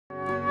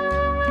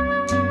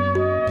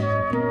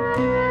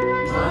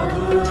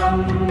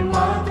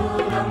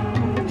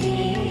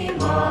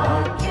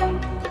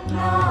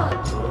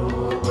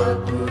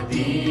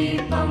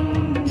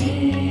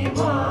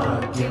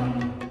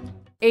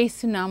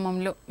యేసు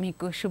నామంలో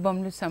మీకు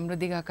శుభములు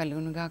సమృద్ధిగా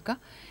కలుగునుగాక.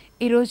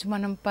 ఈరోజు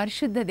మనం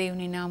పరిశుద్ధ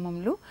దేవుని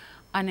నామములు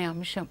అనే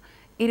అంశం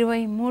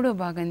 23వ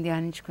భాగం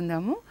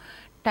ధ్యానించుకుందాము.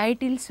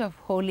 Titles of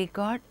Holi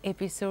God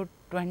episode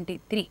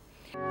 23.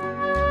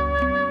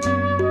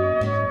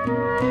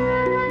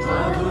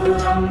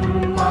 మధురం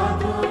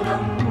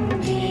మధురం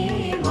నీ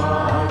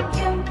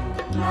వాక్యం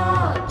నా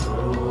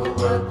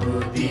త్రోవకు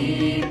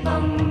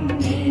దీపం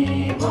నీ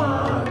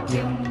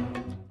వాక్యం.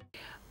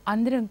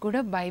 అందరం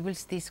కూడా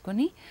బైబిల్స్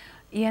తీసుకొని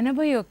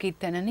 80వ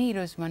కీర్తనని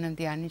ఈరోజు మనం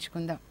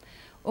ధ్యానించుకుందాం.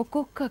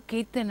 ఒక్కొక్క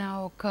కీర్తన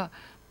ఒక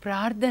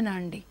ప్రార్థన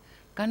అండి.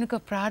 కనుక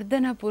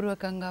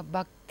ప్రార్థనాపూర్వకంగా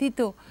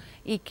భక్తితో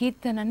ఈ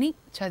కీర్తనని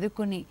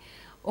చదువుకొని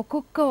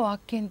ఒక్కొక్క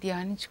వాక్యం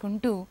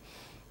ధ్యానించుకుంటూ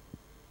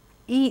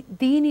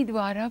దీని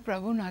ద్వారా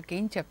ప్రభు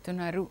నాకేం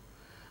చెప్తున్నారు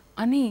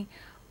అని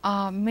ఆ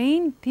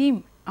మెయిన్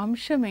థీమ్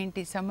అంశం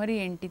ఏంటి, సమరీ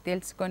ఏంటి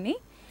తెలుసుకొని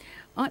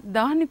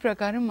దాని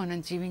ప్రకారం మనం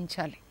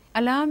జీవించాలి.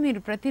 అలా మీరు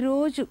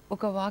ప్రతిరోజు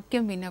ఒక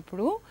వాక్యం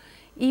విన్నప్పుడు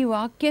ఈ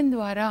వాక్యం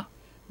ద్వారా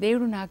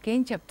దేవుడు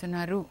నాకేం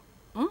చెప్తున్నారు,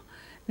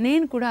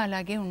 నేను కూడా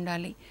అలాగే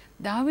ఉండాలి.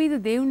 దావీదు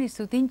దేవుని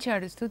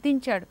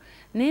స్తుతించాడు,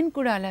 నేను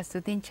కూడా అలా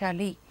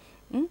స్తుతించాలి.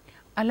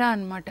 అలా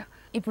అన్నమాట.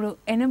 ఇప్పుడు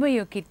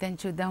 80వ కీర్తన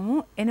చూద్దాము.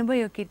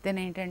 80వ కీర్తన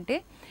ఏంటంటే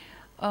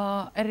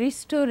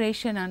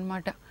రిస్టోరేషన్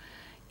అన్నమాట.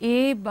 ఏ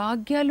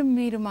భాగ్యాలు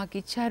మీరు మాకు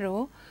ఇచ్చారో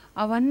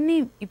అవన్నీ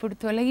ఇప్పుడు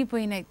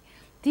తొలగిపోయినాయి,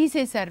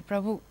 తీసేశారు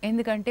ప్రభు.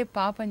 ఎందుకంటే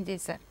పాపం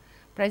చేశారు,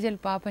 ప్రజలు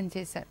పాపం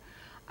చేశారు.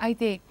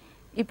 అయితే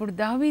ఇప్పుడు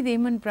దావీదు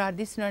ఏమని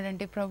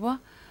ప్రార్థిస్తున్నాడంటే, ప్రభువా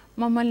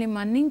మమ్మల్ని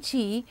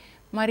మన్నించి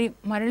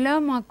మరలా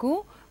మాకు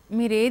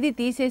మీరు ఏది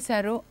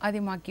తీసేశారో అది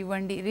మాకు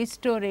ఇవ్వండి.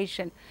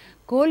 రిస్టోరేషన్,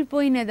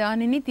 కోల్పోయిన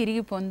దానిని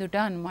తిరిగి పొందుట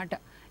అన్నమాట.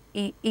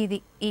 ఇది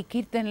ఈ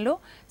కీర్తనలో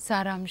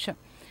సారాంశం.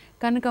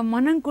 కనుక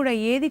మనం కూడా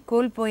ఏది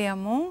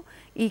కోల్పోయామో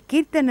ఈ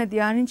కీర్తన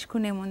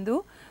ధ్యానించుకునే ముందు,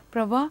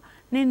 ప్రభువా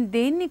నేను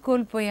దేన్ని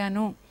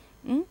కోల్పోయాను,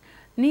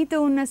 నీతో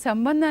ఉన్న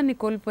సంబంధాన్ని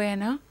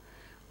కోల్పోయానా,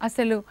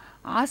 అసలు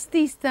ఆస్తి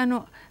ఇస్తాను,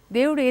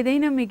 దేవుడు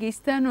ఏదైనా మీకు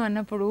ఇస్తాను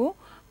అన్నప్పుడు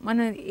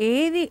మనం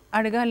ఏది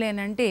అడగాలి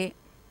అని అంటే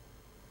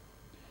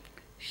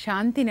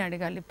శాంతిని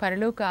అడగాలి.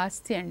 పరలోక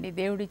ఆస్తి అండి,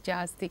 దేవుడిచ్చే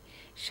ఆస్తి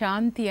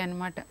శాంతి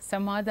అన్నమాట,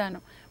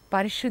 సమాధానం,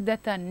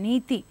 పరిశుద్ధత,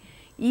 నీతి.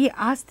 ఈ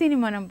ఆస్తిని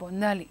మనం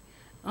పొందాలి.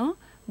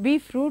 Be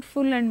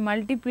fruitful and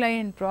multiply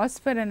and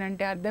prosper అని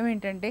అంటే అర్థం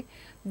ఏంటంటే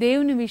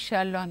దేవుని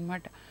విషయాల్లో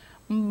అన్నమాట.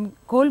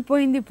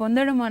 కోల్పోయింది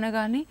పొందడం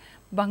అనగానే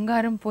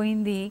బంగారం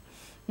పోయింది,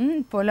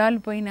 పొలాలు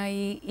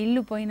పోయినాయి,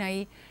 ఇల్లు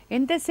పోయినాయి.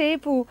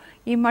 ఎంతసేపు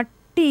ఈ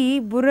మట్టి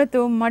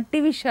బుర్రతో మట్టి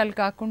విషయాలు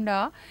కాకుండా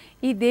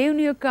ఈ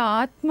దేవుని యొక్క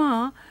ఆత్మ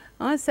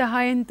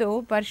సహాయంతో,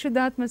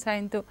 పరిశుద్ధాత్మ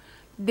సహాయంతో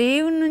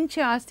దేవుని నుంచి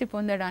ఆస్తి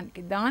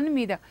పొందడానికి, దాని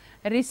మీద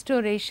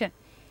రిస్టోరేషన్.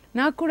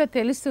 నాకు కూడా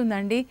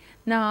తెలుస్తుందండి,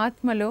 నా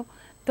ఆత్మలో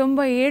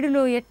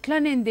 97లో ఎట్లా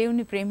నేను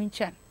దేవుని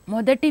ప్రేమించాను,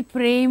 మొదటి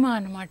ప్రేమ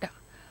అన్నమాట.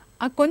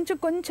 ఆ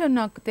కొంచెం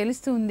నాకు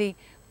తెలుస్తుంది,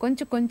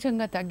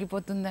 కొంచెంగా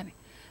తగ్గిపోతుందని.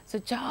 సో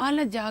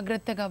చాలా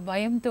జాగ్రత్తగా,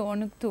 భయంతో,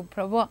 వణుకుతూ,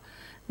 ప్రభువా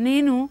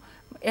నేను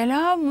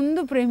ఎలా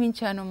ముందు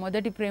ప్రేమించానో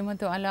మొదటి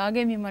ప్రేమతో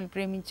అలాగే మిమ్మల్ని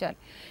ప్రేమించాలి.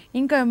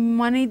 ఇంకా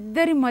మన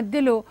ఇద్దరి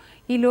మధ్యలో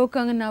ఈ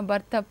లోకంగా నా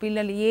భర్త,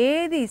 పిల్లలు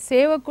ఏది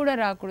సేవ కూడా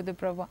రాకూడదు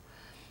ప్రభువా.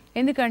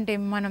 ఎందుకంటే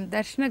మనం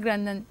దర్శన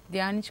గ్రంథం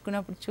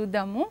ధ్యానించుకున్నప్పుడు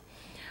చూద్దాము,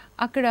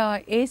 అక్కడ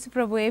యేసు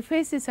ప్రభు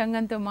ఎఫెసీ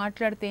సంఘంతో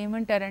మాట్లాడితే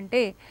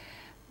ఏమంటారంటే,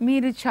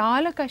 మీరు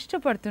చాలా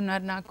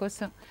కష్టపడుతున్నారు నా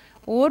కోసం,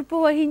 ఓర్పు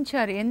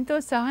వహించారు, ఎంతో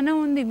సహనం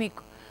ఉంది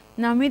మీకు,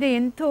 నా మీద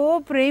ఎంతో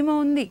ప్రేమ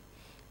ఉంది.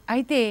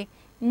 అయితే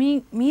మీ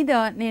మీద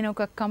నేను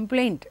ఒక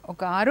కంప్లైంట్,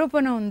 ఒక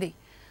ఆరోపణ ఉంది.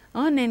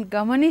 నేను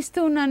గమనిస్తూ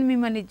ఉన్నాను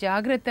మిమ్మల్ని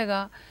జాగ్రత్తగా,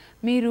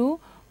 మీరు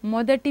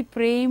మొదటి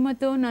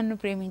ప్రేమతో నన్ను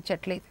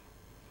ప్రేమించట్లేదు.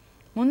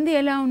 ముందు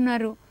ఎలా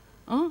ఉన్నారు,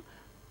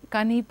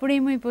 కానీ ఇప్పుడు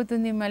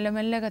ఏమైపోతుంది,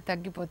 మెల్లమెల్లగా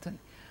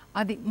తగ్గిపోతుంది.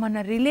 అది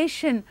మన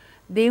రిలేషన్,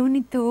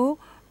 దేవునితో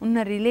ఉన్న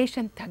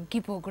రిలేషన్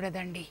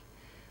తగ్గిపోకూడదండి.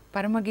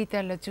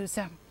 పరమగీతాల్లో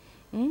చూసాం,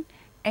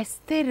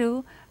 ఎస్తేరు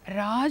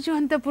రాజు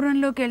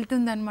అంతఃపురంలోకి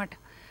వెళ్తుందన్నమాట.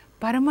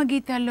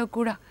 పరమగీతాల్లో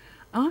కూడా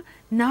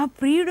నా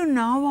ప్రియుడు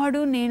నావాడు,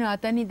 నేను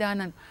అతని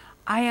దానను,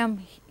 I am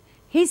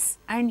his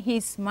and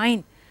his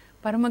mine.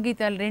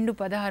 పరమగీతాలు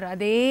 2:16.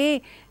 అదే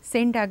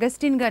సెయింట్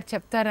అగస్టిన్ గారు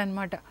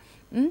చెప్తారనమాట.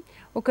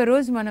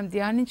 ఒకరోజు మనం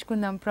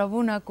ధ్యానించుకుందాం.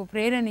 ప్రభు నాకు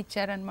ప్రేరణ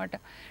ఇచ్చారనమాట.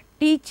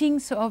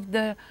 Teachings of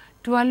the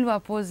 12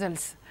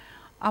 అపోజల్స్.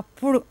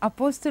 అప్పుడు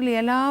అపోస్తులు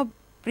ఎలా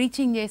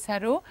ప్రీచింగ్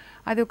చేశారో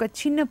అది ఒక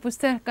చిన్న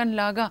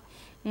పుస్తకంలాగా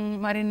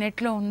మరి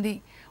నెట్లో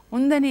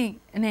ఉందని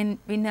నేను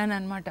విన్నాను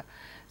అనమాట.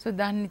 సో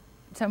దాన్ని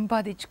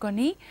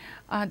సంపాదించుకొని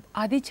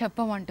అది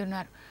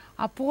చెప్పమంటున్నారు.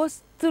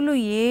 అపోస్తులు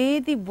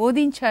ఏది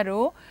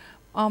బోధించారో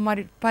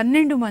మరి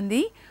 12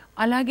 మంది,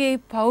 అలాగే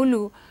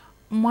పౌలు,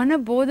 మన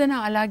బోధన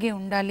అలాగే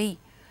ఉండాలి.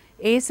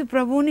 యేసు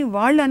ప్రభువుని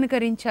వాళ్ళు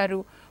అనుకరించారు,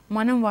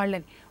 మనం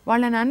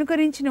వాళ్ళని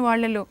అనుకరించిన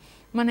వాళ్ళలో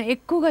మనం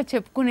ఎక్కువగా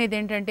చెప్పుకునేది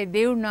ఏంటంటే,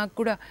 దేవుడు నాకు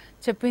కూడా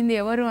చెప్పింది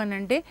ఎవరు అని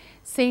అంటే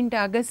Saint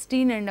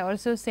Augustine and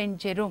also Saint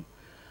Jerome.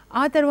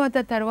 ఆ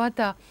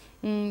తర్వాత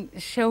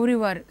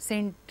షౌరివార్,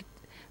 Saint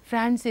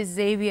Francis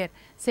Xavier,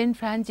 Saint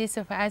Francis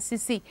of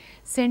Assisi,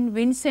 Saint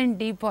Vincent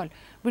D Paul,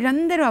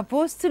 వీళ్ళందరూ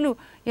అపోస్తులు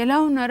ఎలా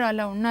ఉన్నారో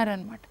అలా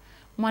ఉన్నారనమాట.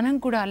 మనం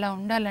కూడా అలా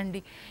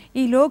ఉండాలండి.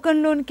 ఈ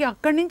లోకంలోనికి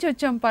అక్కడి నుంచి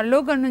వచ్చాం,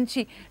 పరలోకం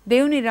నుంచి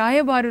దేవుని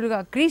రాయబారులుగా,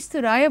 క్రీస్తు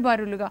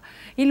రాయబారులుగా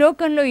ఈ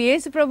లోకంలో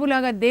యేసు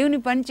ప్రభులాగా దేవుని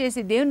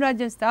పనిచేసి దేవుని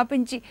రాజ్యం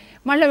స్థాపించి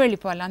మళ్ళీ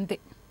వెళ్ళిపోవాలి అంతే.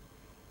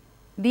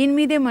 దీని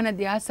మీదే మన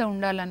ధ్యాస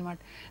ఉండాలన్నమాట.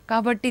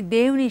 కాబట్టి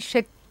దేవుని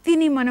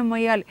శక్తిని మనం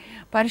మొయ్యాలి,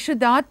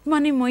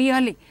 పరిశుద్ధాత్మని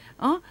మొయ్యాలి.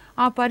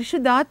 ఆ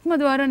పరిశుద్ధాత్మ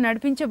ద్వారా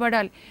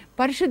నడిపించబడాలి.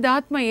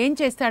 పరిశుద్ధాత్మ ఏం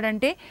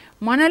చేస్తాడంటే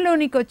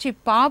మనలోనికి వచ్చి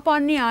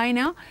పాపాన్ని ఆయన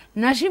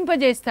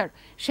నశింపజేస్తాడు,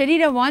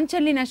 శరీర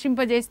వాంఛల్ని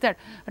నశింపజేస్తాడు.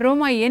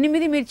 రోమా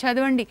 8 మీరు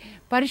చదవండి.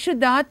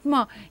 పరిశుద్ధాత్మ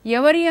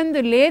ఎవరి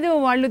యందు లేదో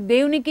వాళ్ళు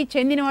దేవునికి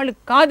చెందిన వాళ్ళు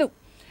కాదు.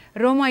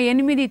 రోమా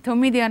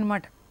 8:9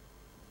 అన్నమాట.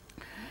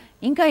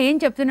 ఇంకా ఏం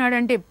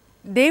చెప్తున్నాడంటే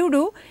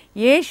దేవుడు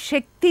ఏ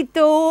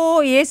శక్తితో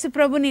యేసు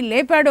ప్రభుని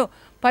లేపాడో,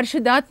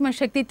 పరిశుద్ధాత్మ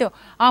శక్తితో,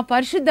 ఆ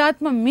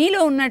పరిశుద్ధాత్మ మీలో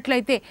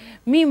ఉన్నట్లయితే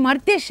మీ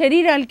మర్త్య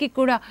శరీరాలకి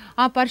కూడా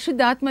ఆ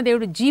పరిశుద్ధాత్మ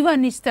దేవుడు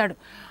జీవాన్ని ఇస్తాడు.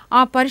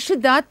 ఆ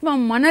పరిశుద్ధాత్మ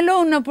మనలో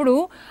ఉన్నప్పుడు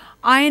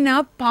ఆయన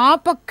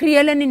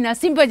పాపక్రియలని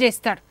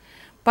నశింపజేస్తాడు.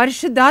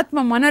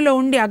 పరిశుద్ధాత్మ మనలో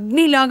ఉండి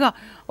అగ్నిలాగా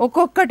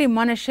ఒక్కొక్కటి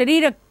మన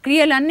శరీర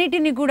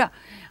క్రియలన్నిటినీ కూడా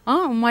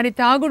మరి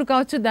తాగుడు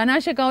కావచ్చు,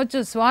 ధనాశ కావచ్చు,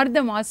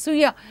 స్వార్థం,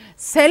 అసూయ,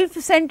 సెల్ఫ్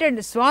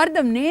సెంటర్డ్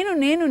స్వార్థం, నేను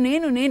నేను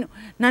నేను నేను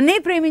నన్నే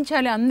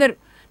ప్రేమించాలి అందరూ,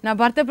 నా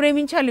భర్త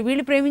ప్రేమించాలి,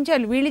 వీళ్ళు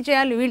ప్రేమించాలి, వీళ్ళు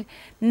చేయాలి, వీళ్ళు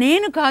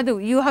నేను కాదు.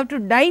 You have to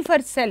die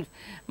for self.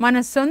 మన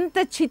సొంత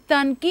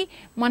చిత్తానికి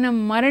మనం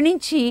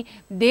మరణించి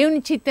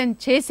దేవుని చిత్తం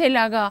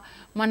చేసేలాగా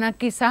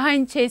మనకి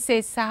సహాయం చేసే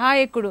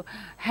సహాయకుడు,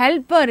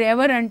 హెల్పర్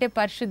ఎవరంటే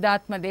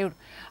పరిశుద్ధాత్మ దేవుడు.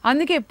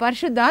 అందుకే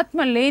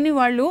పరిశుద్ధాత్మ లేని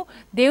వాళ్ళు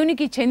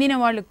దేవునికి చెందిన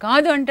వాళ్ళు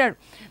కాదు అంటాడు.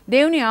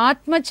 దేవుని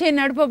ఆత్మచే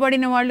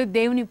నడపబడిన వాళ్ళు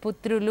దేవుని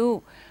పుత్రులు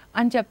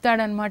అని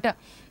చెప్తాడనమాట.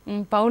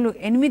 పౌలు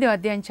 8వ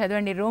అధ్యాయం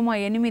చదవండి, రోమా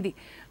 8.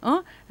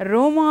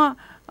 రోమా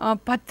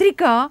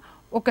పత్రిక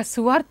ఒక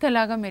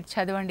సువార్తలాగా మీరు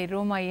చదవండి.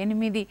 రోమా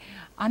 8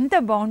 అంత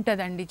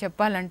బాగుంటుందండి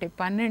చెప్పాలంటే,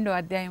 12వ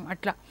అధ్యాయం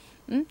అట్లా.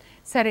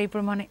 సరే,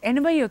 ఇప్పుడు మనం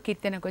 80వ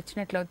కీర్తనకు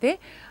వచ్చినట్లయితే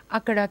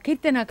అక్కడ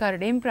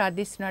కీర్తనకారుడు ఏం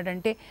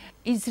ప్రార్థిస్తున్నాడంటే,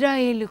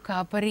 ఇజ్రాయేలు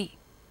కాపరి,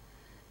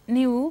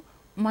 నీవు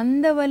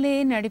మందవలే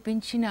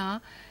నడిపించిన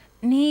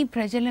నీ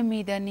ప్రజల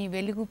మీద నీ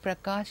వెలుగు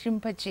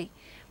ప్రకాశింపచేయి,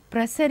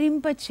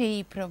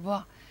 ప్రసరింపచేయి ప్రభా.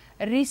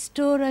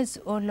 Restore us,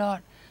 O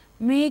Lord,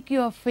 make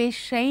your face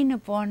shine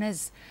upon us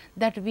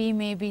that we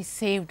may be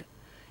saved.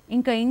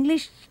 ఇంకా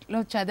ఇంగ్లీష్లో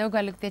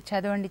చదవగలిగితే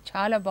చదవండి,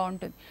 చాలా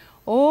బాగుంటుంది.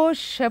 ఓ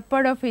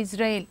షెపర్డ్ ఆఫ్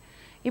ఇజ్రాయెల్.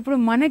 ఇప్పుడు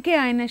మనకే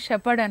ఆయన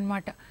షెపర్డ్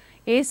అనమాట.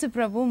 యేసు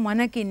ప్రభు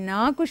మనకి,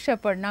 నాకు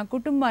షెపర్డ్, నా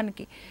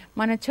కుటుంబానికి,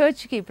 మన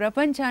చర్చ్కి,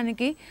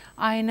 ప్రపంచానికి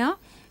ఆయన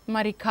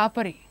మరి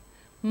కాపరి,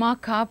 మా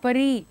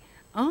కాపరి.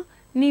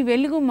 నీ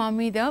వెలుగు మా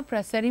మీద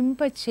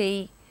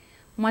ప్రసరింపచేయి,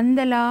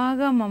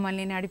 మందలాగా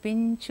మమ్మల్ని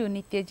నడిపించు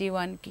నిత్య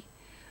జీవానికి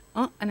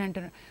అని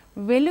అంటున్నాడు.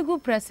 వెలుగు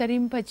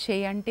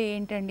ప్రసరింపచేయి అంటే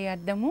ఏంటండి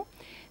అర్థము?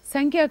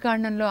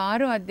 సంఖ్యాకాండంలో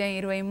 6వ అధ్యాయం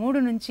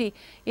 23 నుంచి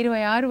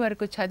 26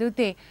 వరకు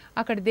చదివితే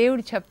అక్కడ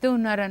దేవుడు చెప్తూ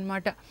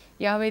ఉన్నారనమాట.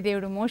 యావే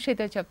దేవుడు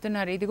మోషేతో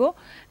చెప్తున్నారు, ఇదిగో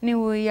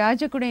నువ్వు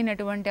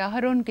యాజకుడైనటువంటి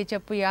అహరోన్కి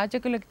చెప్పు,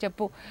 యాజకులకు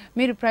చెప్పు,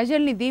 మీరు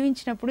ప్రజల్ని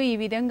దీవించినప్పుడు ఈ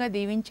విధంగా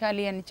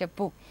దీవించాలి అని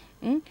చెప్పు.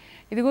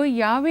 ఇదిగో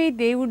యావే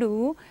దేవుడు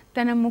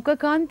తన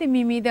ముఖకాంతి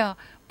మీ మీద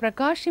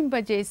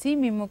ప్రకాశింపజేసి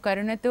మిమ్ము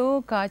కరుణతో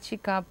కాచి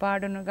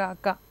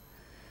కాపాడునుగాక.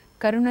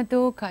 కరుణతో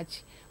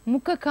కాచి,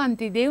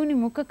 ముఖకాంతి, దేవుని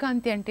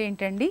ముఖకాంతి అంటే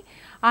ఏంటండి?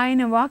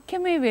 ఆయన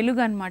వాక్యమే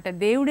వెలుగు అన్నమాట.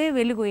 దేవుడే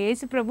వెలుగు,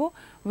 యేసు ప్రభు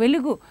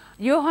వెలుగు.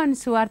 యోహాను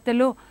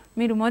సువార్తలో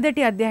మీరు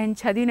 1వ అధ్యాయం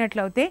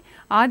చదివినట్లయితే,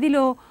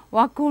 ఆదిలో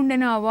వాక్కు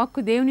ఉండెను, ఆ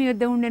వాక్కు దేవుని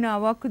యొద్ద ఉండెను, ఆ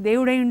వాక్కు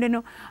దేవుడై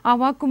ఉండెను, ఆ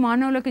వాక్కు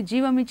మానవులకు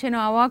జీవం ఇచ్చెను,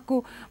 ఆ వాక్కు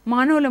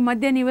మానవుల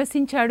మధ్య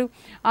నివసించాడు,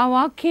 ఆ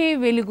వాక్యే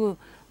వెలుగు.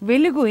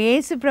 వెలుగు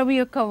యేసు ప్రభు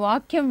యొక్క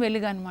వాక్యం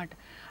వెలుగు అన్నమాట.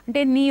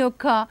 అంటే నీ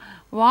యొక్క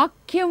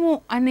వాక్యము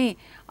అనే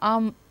ఆ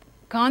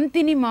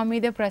కాంతిని మా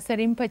మీద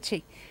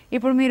ప్రసరింపచేయి.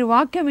 ఇప్పుడు మీరు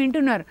వాక్యం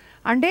వింటున్నారు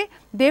అంటే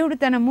దేవుడు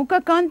తన ముఖ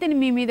కాంతిని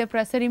మీ మీద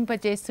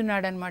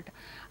ప్రసరింపచేస్తున్నాడు అనమాట.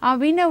 ఆ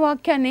విన్న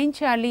వాక్యాన్ని ఏం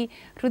చేయాలి?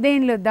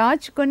 హృదయంలో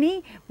దాచుకొని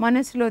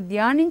మనసులో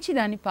ధ్యానించి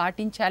దాన్ని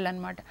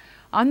పాటించాలన్నమాట.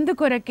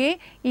 అందుకొరకే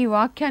ఈ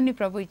వాక్యాన్ని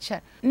ప్రభు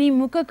ఇచ్చారు. నీ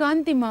ముఖ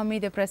కాంతి మా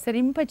మీద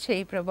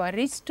ప్రసరింపచేయి ప్రభా.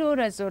 Restore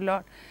us, O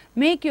Lord,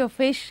 make your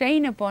face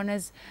shine upon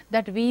us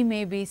that we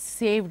may be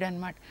saved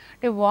అనమాట.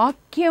 అంటే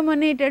వాక్యం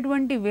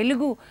అనేటటువంటి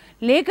వెలుగు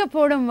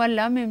లేకపోవడం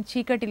వల్ల మేము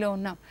చీకటిలో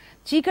ఉన్నాం.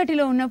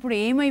 చీకటిలో ఉన్నప్పుడు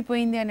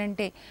ఏమైపోయింది అని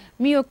అంటే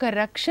మీ యొక్క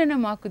రక్షణ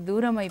మాకు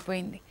దూరం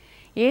అయిపోయింది.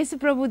 యేసు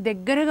ప్రభు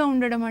దగ్గరగా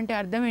ఉండడం అంటే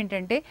అర్థం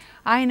ఏంటంటే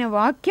ఆయన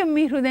వాక్యం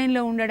మీ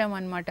హృదయంలో ఉండడం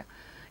అన్నమాట.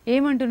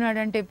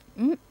 ఏమంటున్నాడంటే,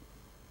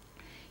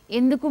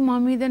 ఎందుకు మా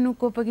మీద నువ్వు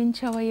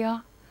కోపగించావయ్యా,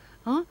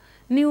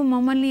 నీవు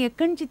మమ్మల్ని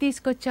ఎక్కడి నుంచి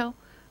తీసుకొచ్చావు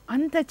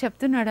అంతా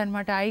చెప్తున్నాడు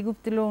అనమాట.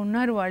 ఐగుప్తులో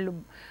ఉన్నారు వాళ్ళు,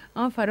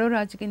 ఫరో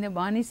రాజు కింద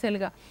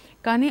బానిసలుగా.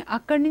 కానీ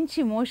అక్కడి నుంచి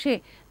మోషే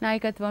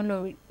నాయకత్వంలో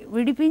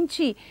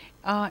విడిపించి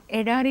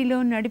ఎడారిలో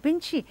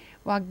నడిపించి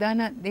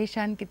వాగ్దాన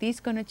దేశానికి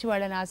తీసుకొని వచ్చి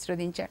వాళ్ళని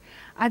ఆశీర్వదించారు.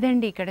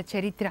 అదండి ఇక్కడ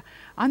చరిత్ర.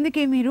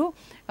 అందుకే మీరు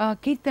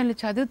కీర్తనలు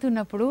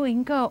చదువుతున్నప్పుడు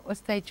ఇంకా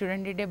వస్తాయి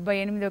చూడండి.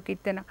 78వ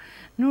కీర్తన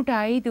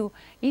 105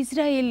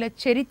 ఇజ్రాయేళ్ల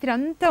చరిత్ర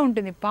అంతా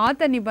ఉంటుంది.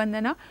 పాత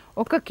నిబంధన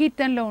ఒక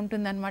కీర్తనలో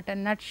ఉంటుందన్నమాట,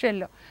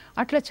 నట్షెల్లో.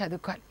 అట్లా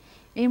చదువుకోవాలి.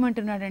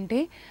 ఏమంటున్నాడంటే,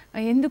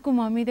 ఎందుకు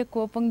మా మీద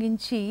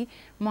కోపంగించి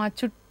మా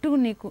చుట్టూ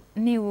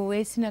నీవు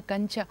వేసిన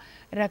కంచె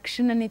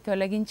రక్షణని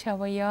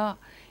తొలగించావయ్యా?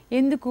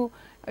 ఎందుకు?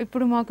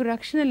 ఇప్పుడు మాకు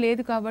రక్షణ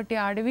లేదు కాబట్టి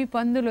అడవి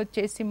పందులు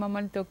వచ్చేసి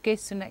మమ్మల్ని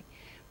తొక్కేస్తున్నాయి.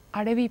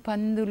 అడవి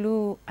పందులు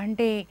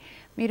అంటే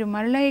మీరు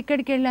మరలా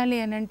ఎక్కడికి వెళ్ళాలి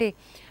అని అంటే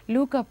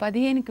లూకా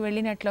 15కి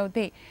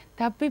వెళ్ళినట్లయితే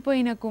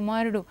తప్పిపోయిన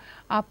కుమారుడు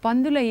ఆ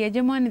పందుల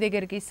యజమాని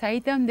దగ్గరికి,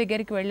 సైతాన్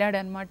దగ్గరికి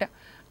వెళ్ళాడనమాట.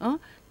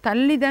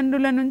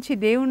 తల్లిదండ్రుల నుంచి,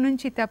 దేవుడి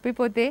నుంచి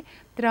తప్పిపోతే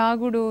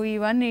త్రాగుడు,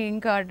 ఇవన్నీ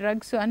ఇంకా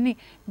డ్రగ్స్ అన్నీ,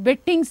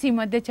 బెట్టింగ్స్ ఈ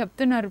మధ్య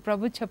చెప్తున్నారు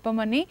ప్రభు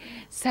చెప్పమని.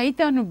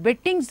 సైతాను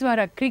బెట్టింగ్స్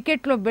ద్వారా,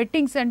 క్రికెట్లో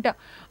బెట్టింగ్స్ అంట,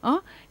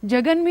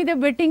 జగన్ మీద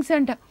బెట్టింగ్స్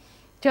అంట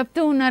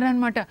చెప్తూ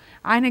ఉన్నారనమాట.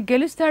 ఆయన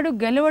గెలుస్తాడు,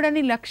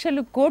 గెలవడని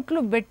లక్షలు కోట్లు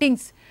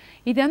బెట్టింగ్స్.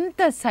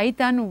 ఇదంతా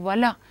సైతాను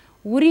వల.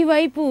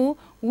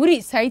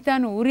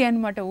 సైతాను ఉరి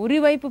అనమాట.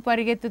 ఉరివైపు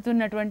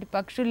పరిగెత్తుతున్నటువంటి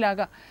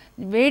పక్షుల్లాగా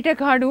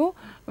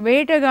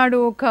వేటగాడు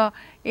ఒక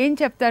ఏం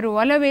చెప్తారు,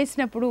 వల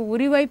వేసినప్పుడు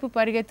ఉరివైపు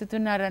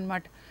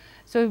పరిగెత్తుతున్నారనమాట.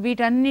 సో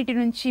వీటన్నిటి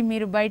నుంచి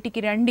మీరు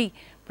బయటికి రండి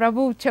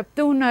ప్రభువు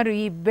చెప్తూ ఉన్నారు.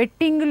 ఈ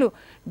బెట్టింగ్లు,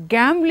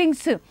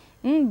 గ్యాంబ్లింగ్స్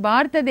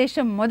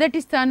భారతదేశం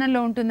మొదటి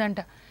స్థానంలో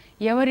ఉంటుందంట.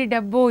 ఎవరి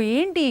డబ్బో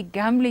ఏంటి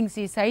గ్యాంబ్లింగ్స్,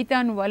 ఈ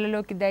సైతాను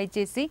వలలోకి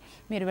దయచేసి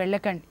మీరు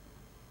వెళ్ళకండి.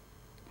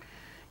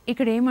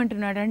 ఇక్కడ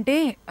ఏమంటున్నాడంటే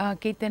ఆ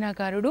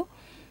కీర్తనాకారుడు,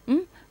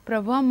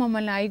 ప్రభా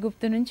మమ్మల్ని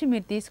ఐగుప్తు నుంచి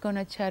మీరు తీసుకొని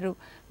వచ్చారు,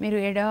 మీరు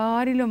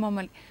ఎడారిలో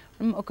మమ్మల్ని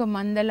ఒక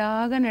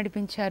మందలాగా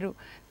నడిపించారు,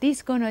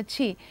 తీసుకొని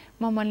వచ్చి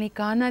మమ్మల్ని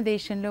కానా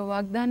దేశంలో,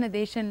 వాగ్దాన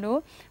దేశంలో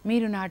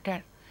మీరు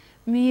నాటారు.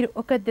 మీరు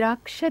ఒక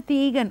ద్రాక్ష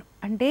తీగను,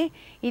 అంటే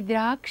ఈ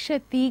ద్రాక్ష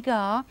తీగ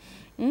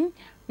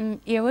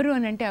ఎవరు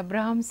అని అంటే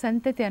అబ్రహాం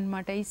సంతతి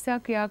అనమాట,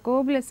 ఇస్సాకు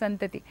యాకోబుల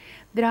సంతతి.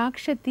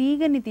 ద్రాక్ష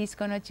తీగని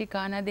తీసుకొని వచ్చి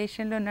కానా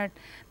దేశంలో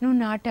నువ్వు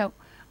నాటావు.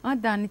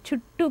 దాని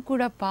చుట్టూ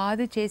కూడా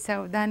పాదు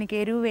చేసావు, దానికి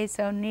ఎరువు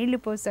వేసావు, నీళ్లు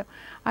పోసావు.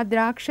 ఆ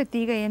ద్రాక్ష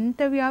తీగ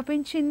ఎంత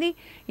వ్యాపించింది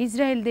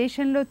ఇజ్రాయెల్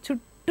దేశంలో,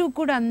 చుట్టూ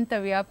కూడా అంత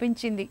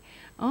వ్యాపించింది.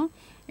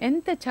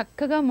 ఎంత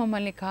చక్కగా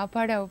మమ్మల్ని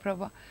కాపాడావు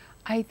ప్రభా.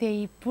 అయితే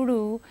ఇప్పుడు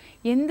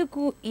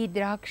ఎందుకు ఈ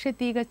ద్రాక్ష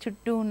తీగ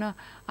చుట్టూ ఉన్న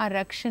ఆ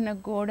రక్షణ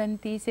గోడను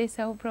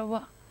తీసేసావు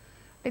ప్రభా?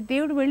 అంటే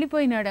దేవుడు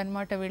వెళ్ళిపోయినాడు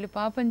అనమాట. వీళ్ళు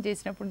పాపం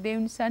చేసినప్పుడు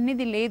దేవుని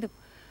సన్నిధి లేదు.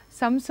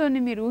 సంసోన్ని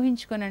మీరు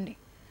ఊహించుకోనండి,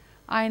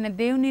 ఆయన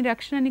దేవుని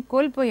రక్షణని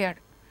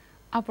కోల్పోయాడు.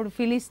 అప్పుడు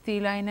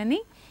ఫిలిస్తీన్లు ఆయనని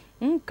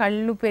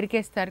కళ్ళు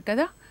పెరికేస్తారు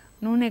కదా,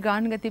 నూనె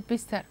గానుగా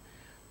తిప్పిస్తారు.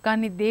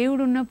 కానీ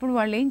దేవుడు ఉన్నప్పుడు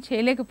వాళ్ళు ఏం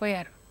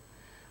చేయలేకపోయారు.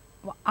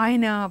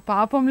 ఆయన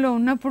పాపంలో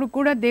ఉన్నప్పుడు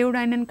కూడా దేవుడు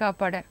ఆయనను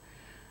కాపాడారు.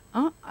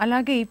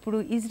 అలాగే ఇప్పుడు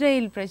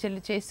ఇజ్రాయేల్ ప్రజలు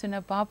చేస్తున్న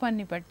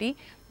పాపాన్ని బట్టి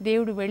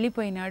దేవుడు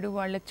వెళ్ళిపోయినాడు,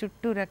 వాళ్ళ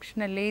చుట్టూ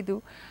రక్షణ లేదు.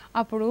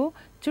 అప్పుడు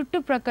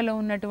చుట్టుప్రక్కల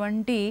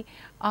ఉన్నటువంటి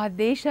ఆ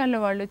దేశాల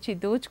వాళ్ళు వచ్చి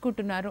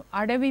దోచుకుంటున్నారు.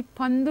 అడవి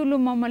పందులు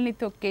మమ్మల్ని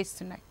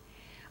తొక్కేస్తున్నాయి.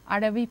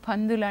 అడవి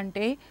పందులు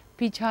అంటే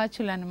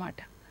పిచాచులు అన్నమాట.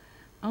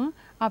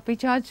 ఆ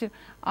పిచాచు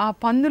ఆ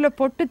పందుల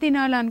పొట్టు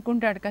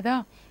తినాలనుకుంటాడు కదా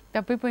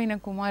తప్పిపోయిన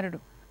కుమారుడు.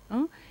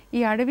 ఈ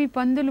అడవి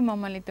పందులు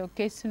మమ్మల్ని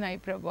తొక్కేస్తున్నాయి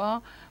ప్రభా,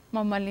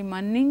 మమ్మల్ని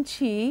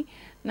మన్నించి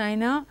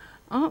నాయనా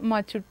మా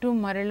చుట్టూ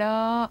మరలా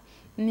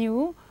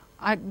నీవు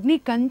అగ్ని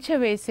కంచె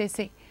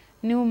వేసేసేయి,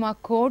 నువ్వు మా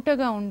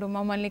కోటగా ఉండు,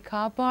 మమ్మల్ని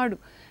కాపాడు.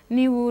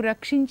 నీవు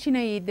రక్షించిన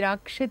ఈ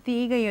ద్రాక్ష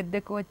తీగ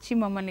యొద్దకు వచ్చి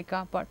మమ్మల్ని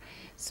కాపాడు.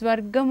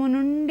 స్వర్గము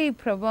నుండి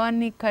ప్రభా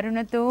నీ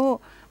కరుణతో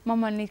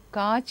మమ్మల్ని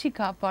కాచి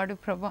కాపాడు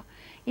ప్రభా.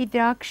 ఈ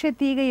ద్రాక్ష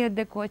తీగ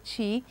యొద్దకు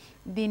వచ్చి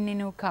దీన్ని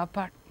నువ్వు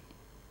కాపాడు.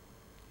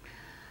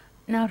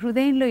 నా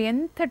హృదయంలో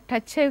ఎంత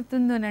టచ్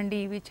అవుతుందోనండి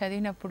ఇవి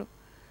చదివినప్పుడు.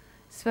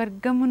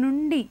 స్వర్గము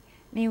నుండి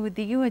నీవు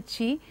దిగి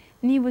వచ్చి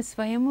నీవు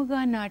స్వయముగా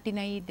నాటిన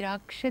ఈ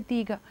ద్రాక్ష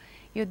తీగ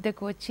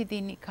యుద్ధకు వచ్చి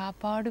దీన్ని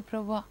కాపాడు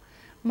ప్రభా,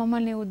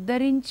 మమ్మల్ని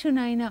ఉద్ధరించు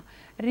నాయన.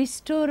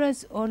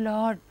 రిస్టోరస్ ఓ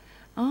లార్డ్.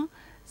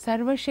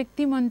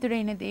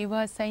 సర్వశక్తిమంతుడైన దేవ,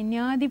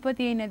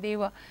 సైన్యాధిపతి అయిన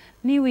దేవ,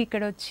 నీవు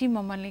ఇక్కడ వచ్చి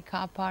మమ్మల్ని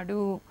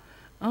కాపాడు.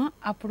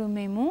 అప్పుడు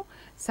మేము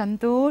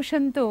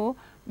సంతోషంతో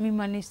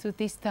మిమ్మల్ని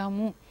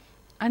స్తుతిస్తాము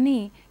అని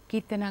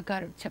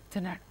కీర్తనాకారుడు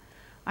చెప్తున్నాడు.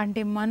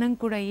 అంటే మనం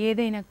కూడా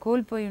ఏదైనా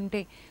కోల్పోయి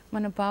ఉంటే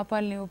మన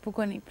పాపాలని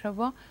ఒప్పుకొని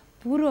ప్రభా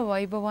పూర్వ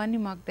వైభవాన్ని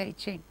మాకు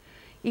దయచేయండి.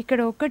 ఇక్కడ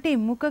ఒకటి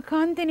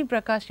ముఖకాంతిని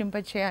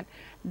ప్రకాశింపచేయాలి,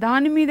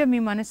 దాని మీద మీ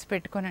మనసు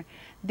పెట్టుకోనండి.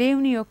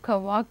 దేవుని యొక్క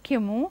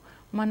వాక్యము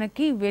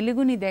మనకి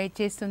వెలుగుని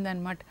దయచేస్తుంది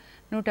అనమాట.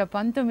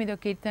 119వ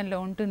కీర్తనలో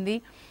ఉంటుంది.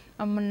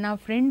 నా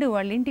ఫ్రెండ్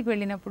వాళ్ళ ఇంటికి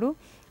వెళ్ళినప్పుడు,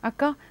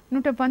 అక్క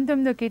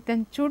 119వ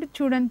కీర్తన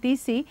చూడని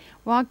తీసి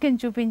వాక్యం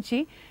చూపించి,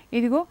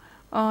 ఇదిగో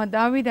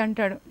దావీదు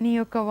అంటాడు, నీ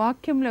యొక్క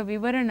వాక్యంలో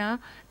వివరణ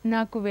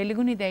నాకు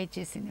వెలుగుని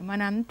దయచేసింది.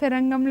 మన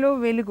అంతరంగంలో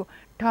వెలుగు,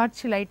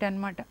 టార్చ్ లైట్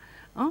అనమాట.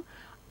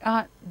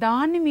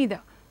 దాని మీద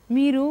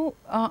మీరు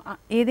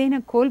ఏదైనా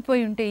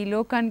కోల్పోయి ఉంటే, ఈ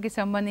లోకానికి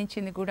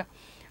సంబంధించింది కూడా,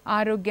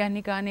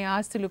 ఆరోగ్యాన్ని కానీ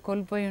ఆస్తులు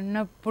కోల్పోయి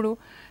ఉన్నప్పుడు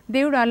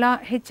దేవుడు అలా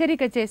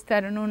హెచ్చరిక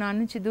చేస్తారు, నువ్వు నా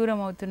నుంచి దూరం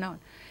అవుతున్నావు.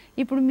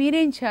 ఇప్పుడు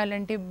మీరేం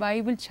చేయాలంటే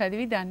బైబిల్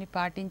చదివి దాన్ని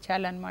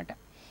పాటించాలన్నమాట.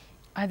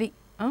 అది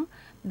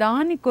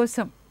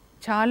దానికోసం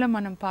చాలా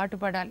మనం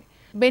పాటుపడాలి.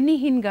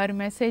 బెన్నీహిన్ గారు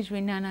మెసేజ్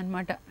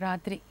విన్నానమాట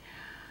రాత్రి.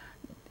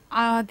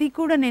 అది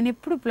కూడా నేను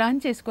ఎప్పుడు ప్లాన్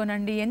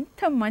చేసుకోనండి.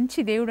 ఎంత మంచి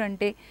దేవుడు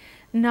అంటే,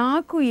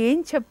 నాకు ఏం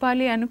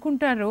చెప్పాలి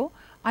అనుకుంటారో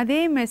అదే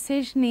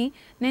మెసేజ్ని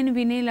నేను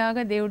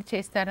వినేలాగా దేవుడు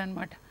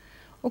చేస్తారనమాట.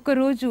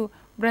 ఒకరోజు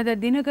బ్రదర్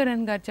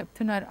దినకరన్ గారు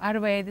చెప్తున్నారు,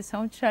 65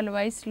 సంవత్సరాల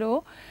వయసులో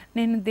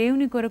నేను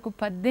దేవుని కొరకు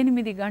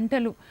 18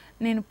 గంటలు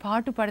నేను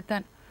పాటు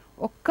పడతాను.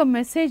 ఒక్క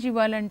మెసేజ్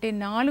ఇవ్వాలంటే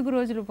 4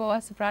 రోజులు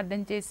ఉపవాస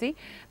ప్రార్థన చేసి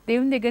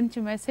దేవుని దగ్గర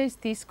నుంచి మెసేజ్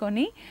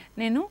తీసుకొని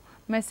నేను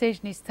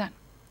మెసేజ్ని ఇస్తాను.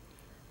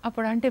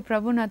 అప్పుడు అంటే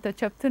ప్రభు నాతో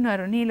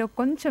చెప్తున్నారు, నీలో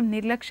కొంచెం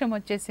నిర్లక్ష్యం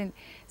వచ్చేసింది,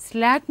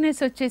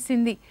 స్లాక్నెస్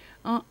వచ్చేసింది,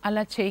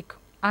 అలా చేయకు,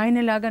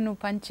 ఆయనలాగా నువ్వు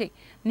పనిచేయి,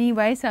 నీ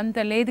వయసు అంత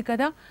లేదు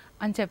కదా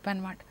అని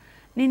చెప్పనమాట.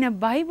 నేను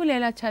బైబిల్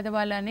ఎలా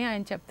చదవాలని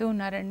ఆయన చెప్తూ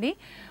ఉన్నారండి.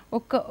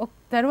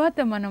 తర్వాత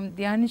మనం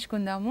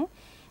ధ్యానించుకుందాము.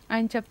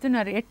 ఆయన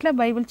చెప్తున్నారు ఎట్లా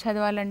బైబిల్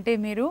చదవాలంటే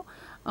మీరు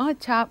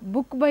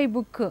book by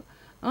book,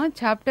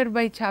 chapter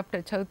by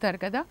chapter చదువుతారు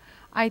కదా,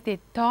 అయితే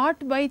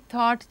థాట్ బై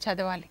థాట్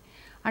చదవాలి.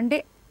 అంటే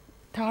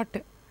థాట్,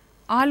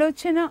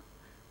 ఆలోచన,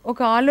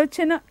 ఒక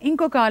ఆలోచన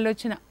ఇంకొక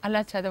ఆలోచన,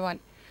 అలా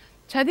చదవాలి.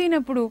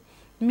 చదివినప్పుడు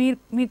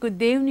మీకు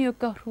దేవుని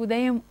యొక్క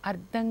హృదయం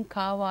అర్థం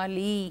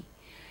కావాలి.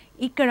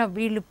 ఇక్కడ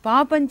వీళ్ళు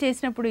పాపం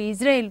చేసినప్పుడు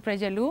ఇజ్రాయేల్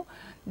ప్రజలు,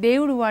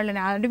 దేవుడు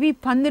వాళ్ళని అడవి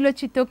పందులు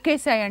వచ్చి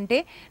తొక్కేశాయంటే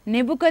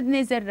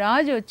నెబుకద్నెజర్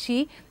రాజు వచ్చి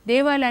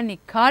దేవాలయాన్ని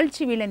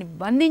కాల్చి వీళ్ళని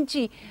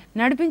బంధించి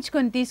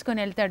నడిపించుకొని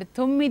తీసుకొని వెళ్తాడు.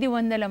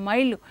 900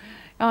 మైళ్ళు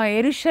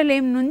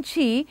యెరూషలేం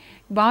నుంచి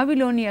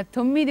బాబిలోనియా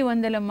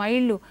 900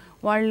 మైళ్ళు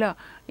వాళ్ళ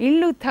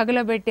ఇల్లు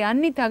తగలబెట్టి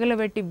అన్నీ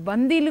తగలబెట్టి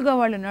బందీలుగా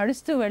వాళ్ళు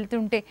నడుస్తూ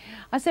వెళ్తుంటే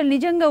అసలు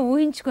నిజంగా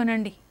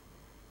ఊహించుకోనండి.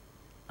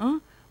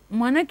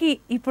 మనకి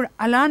ఇప్పుడు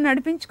అలా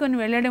నడిపించుకొని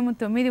వెళ్ళడము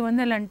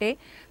 900 అంటే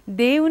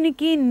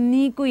దేవునికి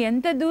నీకు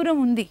ఎంత దూరం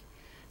ఉంది.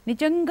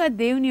 నిజంగా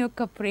దేవుని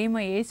యొక్క ప్రేమ,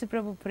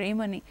 యేసుప్రభు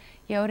ప్రేమని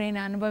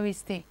ఎవరైనా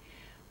అనుభవిస్తే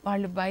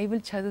వాళ్ళు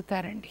బైబిల్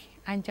చదువుతారండి.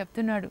 ఆయన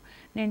చెప్తున్నాడు,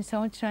 నేను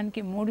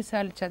సంవత్సరానికి 3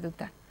 సార్లు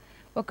చదువుతాను.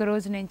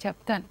 ఒకరోజు నేను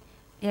చెప్తాను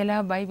ఎలా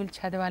బైబిల్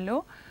చదవాలో.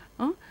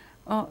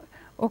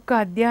 ఒక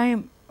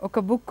అధ్యాయం, ఒక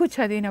బుక్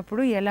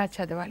చదివినప్పుడు ఎలా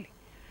చదవాలి.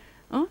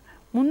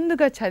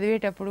 ముందుగా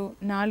చదివేటప్పుడు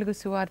 4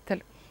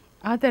 సువార్తలు,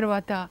 ఆ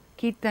తర్వాత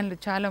కీర్తనలు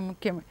చాలా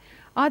ముఖ్యమే,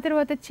 ఆ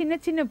తర్వాత చిన్న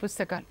చిన్న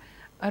పుస్తకాలు.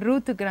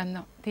 రూతు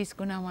గ్రంథం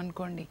తీసుకున్నాం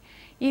అనుకోండి,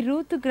 ఈ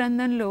రూతు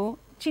గ్రంథంలో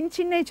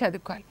చిన్నవి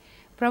చదువుకోవాలి.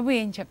 ప్రభు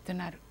ఏం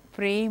చెప్తున్నారు,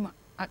 ప్రేమ,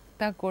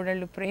 అత్త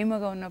కోడళ్ళు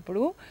ప్రేమగా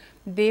ఉన్నప్పుడు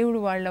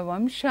దేవుడు వాళ్ళ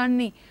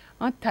వంశాన్ని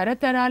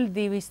తరతరాలు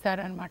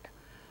దీవిస్తారనమాట.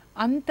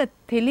 అంత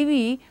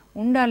తెలివి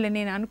ఉండాలి.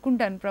 నేను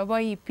అనుకుంటాను, ప్రభా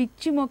ఈ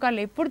పిచ్చి మొఖాలు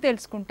ఎప్పుడు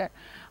తెలుసుకుంటారు,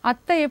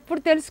 అత్త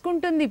ఎప్పుడు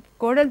తెలుసుకుంటుంది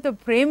కోడలతో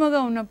ప్రేమగా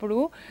ఉన్నప్పుడు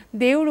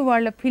దేవుడు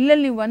వాళ్ళ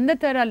పిల్లల్ని 100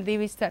 తరాలు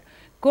దీవిస్తారు.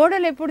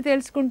 కోడలు ఎప్పుడు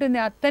తెలుసుకుంటుంది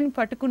అత్తని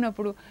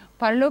పట్టుకున్నప్పుడు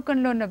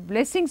పరలోకంలో ఉన్న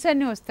బ్లెస్సింగ్స్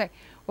అన్నీ వస్తాయి.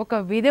 ఒక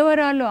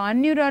విధవరాలు,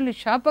 అన్యురాలు,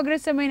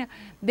 శాపగ్రస్తమైన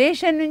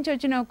దేశం నుంచి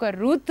వచ్చిన ఒక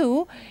రూతు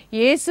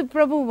యేసు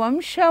ప్రభు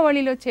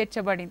వంశావళిలో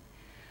చేర్చబడింది.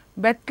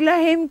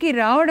 బెత్లహేమ్కి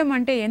రావడం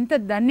అంటే ఎంత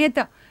ధన్యత.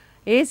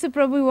 యేసు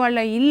ప్రభు వాళ్ళ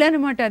ఇల్లు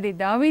అనమాట, అది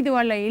దావీదు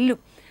వాళ్ళ ఇల్లు.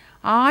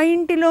 ఆ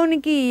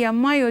ఇంటిలోనికి ఈ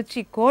అమ్మాయి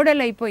వచ్చి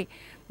కోడలైపోయి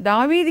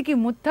దావీదికి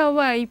ముత్తవ్వ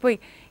అయిపోయి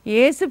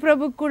యేసు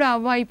ప్రభుకు కూడా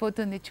అవ్వ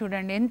అయిపోతుంది.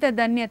 చూడండి ఎంత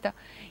ధన్యత.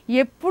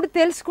 ఎప్పుడు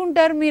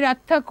తెలుసుకుంటారు మీరు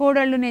అత్త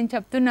కోడళ్ళు? నేను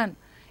చెప్తున్నాను,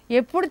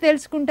 ఎప్పుడు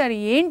తెలుసుకుంటారు?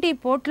 ఏంటి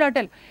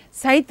పోట్లాటలు?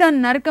 సైతాన్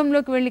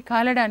నరకంలోకి వెళ్ళి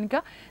కాలడానిక?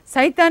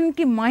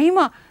 సైతాన్కి మహిమ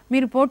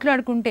మీరు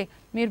పోట్లాడుకుంటే,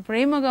 మీరు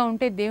ప్రేమగా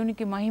ఉంటే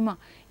దేవునికి మహిమ.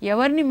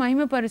 ఎవరిని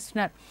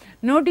మహిమపరుస్తున్నారు?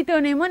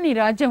 నోటితోనేమో నీ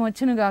రాజ్యం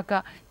వచ్చునుగాక,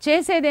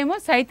 చేసేదేమో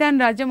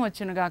సైతాన్ రాజ్యం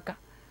వచ్చునుగాక.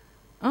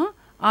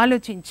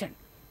 ఆలోచించండి.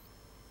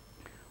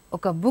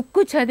 ఒక బుక్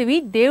చదివి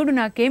దేవుడు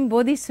నాకేం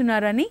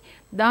బోధిస్తున్నారని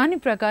దాని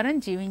ప్రకారం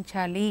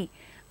జీవించాలి.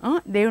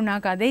 దేవుడు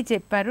నాకు అదే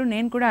చెప్పారు,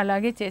 నేను కూడా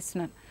అలాగే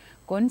చేస్తున్నాను.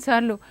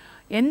 కొన్నిసార్లు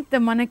ఎంత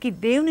మనకి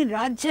దేవుని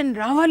రాజ్యం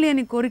రావాలి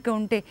అని కోరిక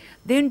ఉంటే,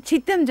 దేవుని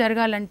చిత్తం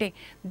జరగాలంటే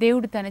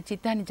దేవుడు తన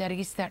చిత్తాన్ని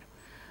జరిగిస్తాడు.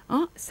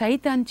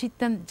 సైతాన్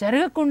చిత్తం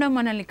జరగకుండా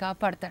మనల్ని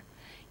కాపాడతాడు.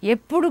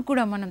 ఎప్పుడు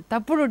కూడా మనం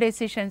తప్పుడు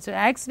డెసిషన్స్,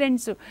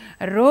 యాక్సిడెంట్స్,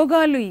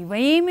 రోగాలు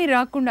ఇవేమీ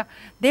రాకుండా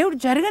దేవుడు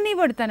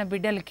జరగనివ్వడు తన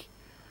బిడ్డలకి.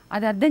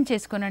 అది అర్థం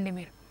చేసుకోనండి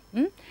మీరు.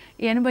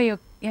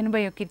 80వ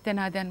కీర్తన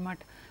అది అనమాట.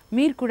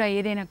 మీరు కూడా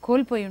ఏదైనా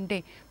కోల్పోయి ఉంటే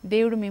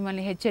దేవుడు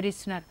మిమ్మల్ని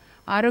హెచ్చరిస్తున్నారు.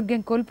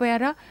 ఆరోగ్యం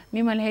కోల్పోయారా?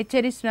 మిమ్మల్ని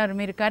హెచ్చరిస్తున్నారు,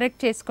 మీరు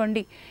కరెక్ట్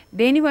చేసుకోండి.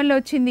 దేనివల్ల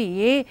వచ్చింది?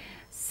 ఏ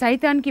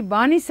సైతానికి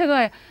బానిసగా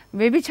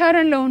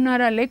వ్యభిచారంలో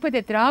ఉన్నారా?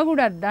 లేకపోతే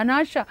త్రాగుడా,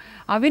 ధనాశ,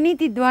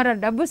 అవినీతి ద్వారా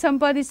డబ్బు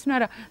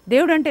సంపాదిస్తున్నారా?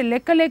 దేవుడు అంటే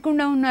లెక్క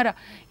లేకుండా ఉన్నారా?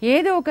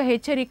 ఏదో ఒక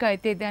హెచ్చరిక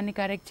అయితే దాన్ని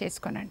కరెక్ట్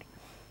చేసుకోనండి.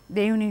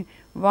 దేవుని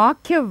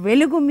వాక్య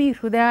వెలుగు మీ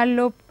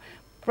హృదయాల్లో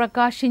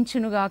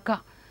ప్రకాశించునుగాక.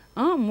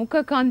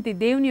 ముఖకాంతి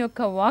దేవుని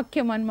యొక్క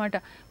వాక్యం అన్నమాట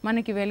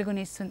మనకి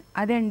వెలుగునిస్తుంది.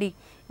 అదండి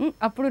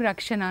అప్పుడు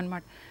రక్షణ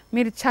అన్నమాట.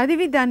 మీరు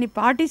చదివి దాన్ని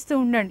పాటిస్తూ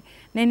ఉండండి.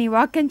 నేను ఈ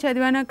వాక్యం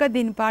చదివానాక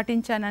దీన్ని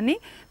పాటించానని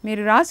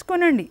మీరు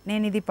రాసుకోనండి.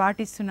 నేను ఇది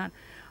పాటిస్తున్నాను,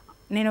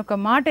 నేను ఒక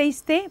మాట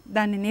ఇస్తే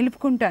దాన్ని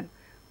నిలుపుకుంటాను.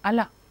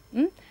 అలా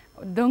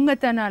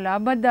దొంగతనాలు,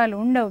 అబద్ధాలు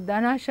ఉండవు,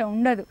 ధనాశ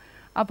ఉండదు,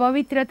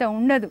 అపవిత్రత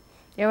ఉండదు.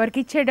 ఎవరికి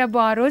ఇచ్చే డబ్బు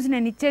ఆ రోజు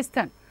నేను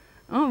ఇచ్చేస్తాను.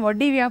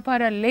 వడ్డీ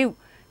వ్యాపారాలు లేవు.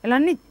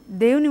 ఇలాన్నీ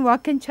దేవుని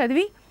వాక్యం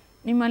చదివి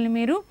మిమ్మల్ని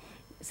మీరు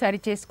సరి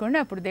చేసుకోండి.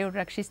 అప్పుడు దేవుడు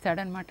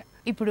రక్షిస్తాడనమాట.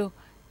 ఇప్పుడు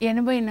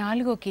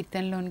 84వ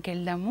కీర్తనలోనికి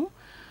వెళ్దాము.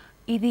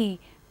 ఇది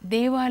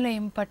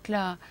దేవాలయం పట్ల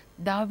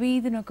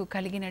దావీదునకు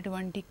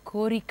కలిగినటువంటి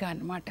కోరిక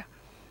అన్నమాట.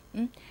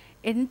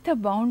 ఎంత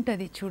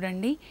బాగుంటుంది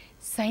చూడండి.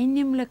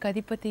 సైన్యములకు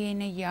అధిపతి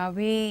అయిన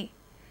యావే,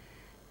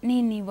 నీ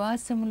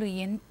నివాసములు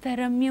ఎంత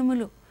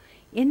రమ్యములు,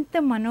 ఎంత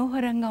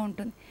మనోహరంగా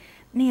ఉంటుంది.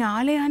 నీ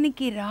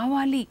ఆలయానికి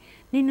రావాలి,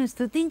 నిన్ను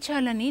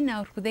స్తుతించాలని నా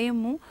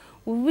హృదయము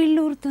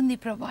ఉవ్విళ్ళూరుతుంది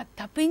ప్రభా.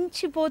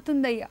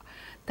 తపించిపోతుందయ్యా,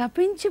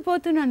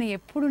 తపించిపోతున్నాను.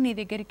 ఎప్పుడు నీ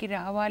దగ్గరికి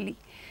రావాలి.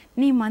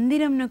 నీ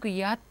మందిరంనకు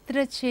యాత్ర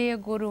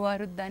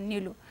చేయగోరువారు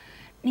ధన్యులు.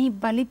 నీ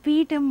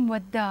బలిపీఠం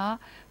వద్ద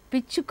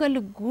పిచ్చుకలు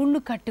గూళ్ళు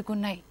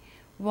కట్టుకున్నాయి,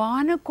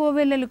 వాన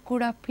కోవెలలు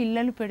కూడా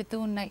పిల్లలు పెడుతూ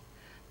ఉన్నాయి.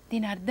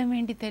 దీని అర్థం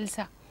ఏంటి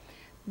తెలుసా?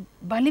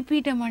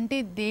 బలిపీఠం అంటే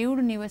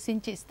దేవుడు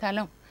నివసించే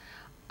స్థలం.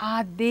 ఆ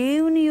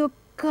దేవుని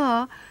యొక్క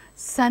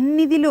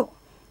సన్నిధిలో,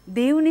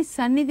 దేవుని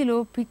సన్నిధిలో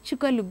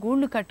పిచ్చుకలు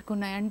గూళ్ళు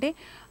కట్టుకున్నాయి. అంటే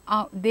ఆ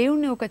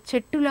దేవుని ఒక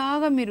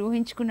చెట్టులాగా మీరు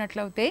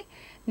ఊహించుకున్నట్లయితే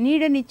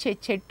నీడనిచ్చే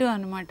చెట్టు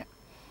అన్నమాట.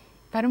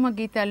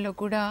 పరమగీతాల్లో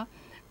కూడా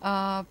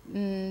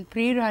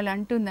ప్రియురాలు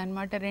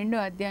అంటుందన్నమాట 2వ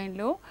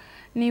అధ్యాయంలో,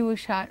 నీవు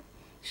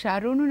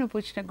షారోనును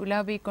పూచిన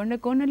గులాబీ, కొండ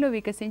కోనలో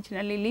వికసించిన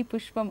లిల్లీ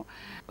పుష్పము,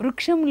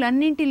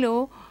 వృక్షములన్నింటిలో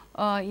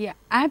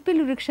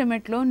యాపిల్ వృక్షం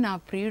ఎట్లో నా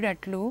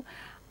ప్రియుడట్లు,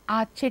 ఆ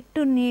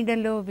చెట్టు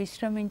నీడలో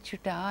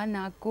విశ్రమించుట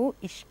నాకు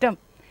ఇష్టం.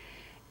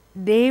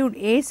 దేవుడు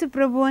యేసు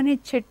ప్రభు అనే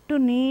చెట్టు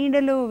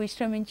నీడలో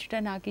విశ్రమించుట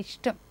నాకు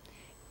ఇష్టం.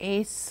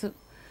 యేసు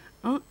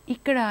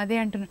ఇక్కడ అదే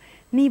అంటున్నా.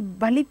 నీ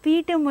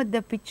బలిపీఠం వద్ద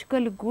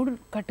పిచ్చుకలు గూడు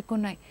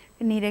కట్టుకున్నాయి,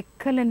 నీ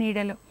రెక్కల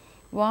నీడలో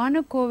వాన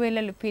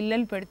కోవెలలు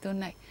పిల్లలు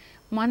పెడుతున్నాయి.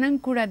 మనం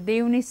కూడా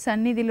దేవుని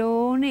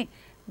సన్నిధిలోనే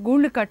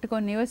గూళ్ళు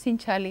కట్టుకొని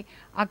నివసించాలి.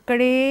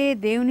 అక్కడే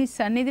దేవుని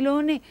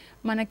సన్నిధిలోనే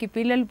మనకి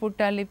పిల్లలు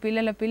పుట్టాలి,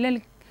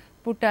 పిల్లలు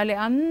పుట్టాలి.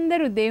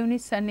 అందరూ దేవుని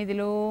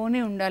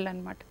సన్నిధిలోనే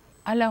ఉండాలన్నమాట.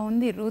 అలా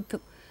ఉంది రూతు.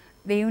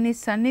 దేవుని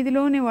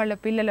సన్నిధిలోనే వాళ్ళ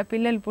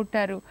పిల్లలు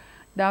పుట్టారు.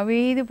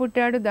 దావీదు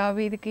పుట్టాడు,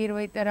 దావీదుకి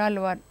 20 తరాల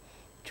వారు.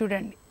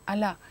 చూడండి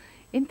అలా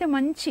ఎంత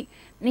మంచి.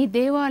 నీ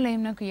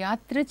దేవాలయం నాకు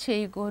యాత్ర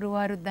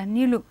చేయగోరువారు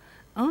ధన్యులు.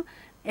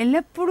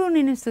 ఎల్లప్పుడూ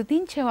నిన్ను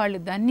స్తుతించేవాళ్ళు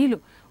ధన్యులు.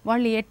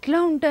 వాళ్ళు ఎట్లా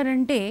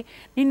ఉంటారంటే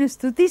నిన్ను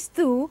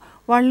స్తుతిస్తూ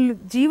వాళ్ళు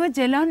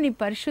జీవజలాన్ని,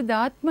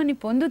 పరిశుద్ధాత్మని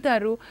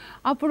పొందుతారు.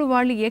 అప్పుడు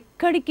వాళ్ళు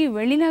ఎక్కడికి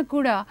వెళ్ళినా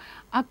కూడా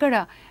అక్కడ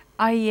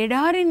ఆ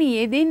ఎడారిని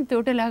ఏదేని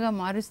తోటలాగా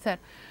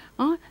మారుస్తారు,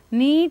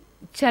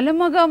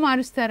 చలమగా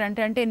మారుస్తారంట.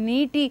 అంటే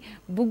నీటి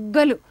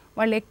బుగ్గలు.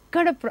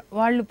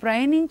 వాళ్ళు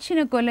పయనించిన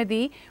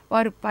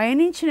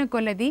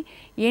కొలది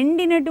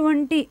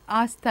ఎండినటువంటి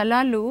ఆ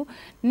స్థలాలు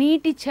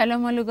నీటి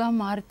చలమలుగా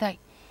మారుతాయి.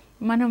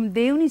 మనం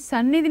దేవుని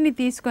సన్నిధిని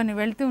తీసుకొని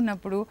వెళ్తూ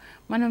ఉన్నప్పుడు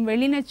మనం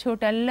వెళ్ళిన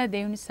చోటల్లా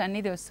దేవుని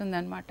సన్నిధి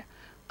వస్తుందన్నమాట.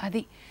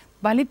 అది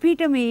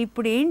బలిపీఠం.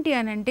 ఇప్పుడు ఏంటి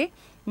అనంటే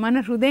మన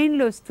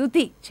హృదయంలో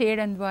స్తుతి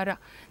చేయడం ద్వారా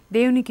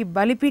దేవునికి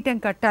బలిపీఠం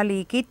కట్టాలి.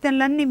 ఈ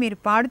కీర్తనలన్నీ మీరు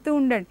పాడుతూ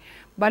ఉండండి.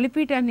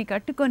 బలిపీఠాన్ని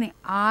కట్టుకొని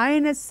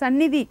ఆయన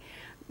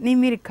సన్నిధిని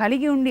మీరు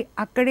కలిగి ఉండి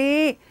అక్కడే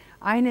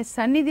ఆయన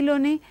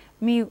సన్నిధిలోనే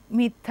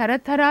మీ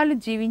తరతరాలు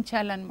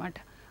జీవించాలన్నమాట.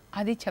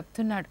 అది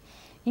చెప్తున్నాడు.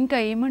 ఇంకా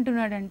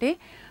ఏమంటున్నాడంటే,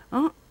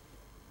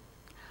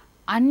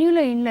 అన్యుల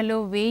ఇళ్లలో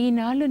 1000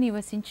 నాళ్ళు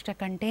నివసించుట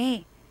కంటే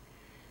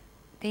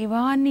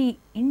దేవాని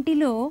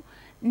ఇంటిలో,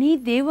 నీ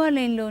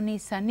దేవాలయంలో, నీ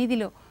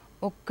సన్నిధిలో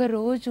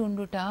ఒక్కరోజు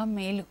ఉండుట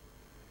మేలు.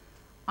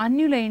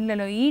 అన్యుల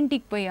ఇండ్లలో ఈ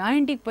ఇంటికి పోయి ఆ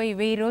ఇంటికి పోయి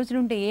 1000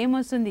 రోజులుంటే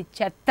ఏమొస్తుంది?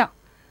 చెత్త.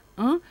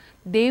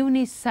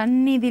 దేవుని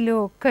సన్నిధిలో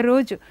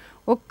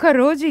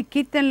ఒక్కరోజు ఈ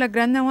కీర్తనల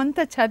గ్రంథం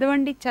అంతా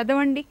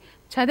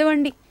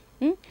చదవండి.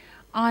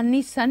 ఆ నీ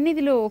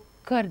సన్నిధిలో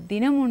ఒక్క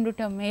దినం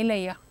ఉండుట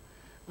మేలయ్యా.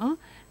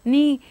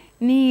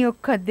 నీ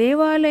యొక్క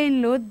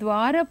దేవాలయంలో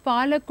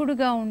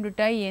ద్వారపాలకుడుగా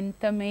ఉండుట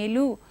ఎంత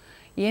మేలు,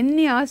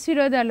 ఎన్ని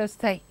ఆశీర్వాదాలు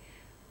వస్తాయి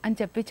అని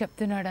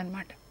చెప్తున్నాడు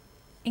అనమాట.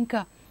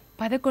 ఇంకా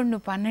 11,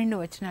 12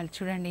 వచనాలు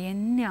చూడండి,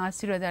 ఎన్ని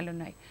ఆశీర్వాదాలు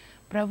ఉన్నాయి.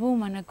 ప్రభువు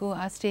మనకు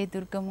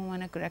ఆశ్రయదుర్గము,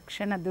 మనకు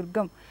రక్షణ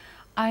దుర్గం.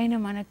 ఆయన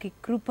మనకి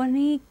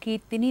కృపని,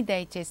 కీర్తిని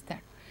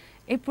దయచేస్తాడు.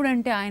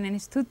 ఎప్పుడంటే ఆయనని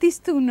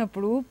స్తుతిస్తూ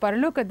ఉన్నప్పుడు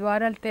పరలోక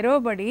ద్వారాలు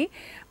తెరవబడి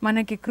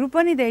మనకి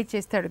కృపని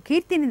దయచేస్తాడు,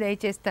 కీర్తిని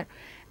దయచేస్తాడు.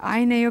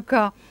 ఆయన యొక్క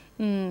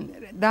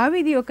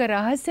దావీదు యొక్క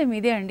రహస్యం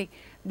ఇదే అండి.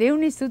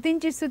 దేవుని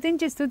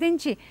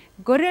స్తుతించి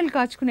గొర్రెలు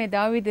కాచుకునే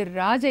దావీదు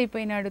రాజు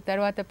అయిపోయినాడు,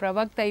 తర్వాత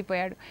ప్రవక్త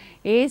అయిపోయాడు.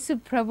 యేసు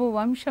ప్రభు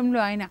వంశంలో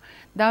ఆయన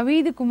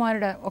దావీదు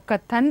కుమారుడు ఒక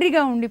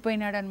తండ్రిగా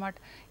ఉండిపోయినాడు అనమాట.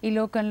 ఈ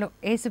లోకంలో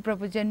యేసు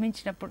ప్రభు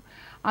జన్మించినప్పుడు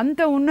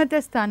అంత ఉన్నత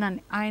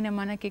స్థానాన్ని ఆయన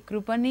మనకి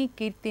కృపని,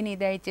 కీర్తిని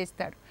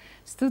దయచేస్తాడు.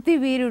 స్తుతి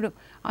వీరుడు.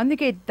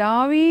 అందుకే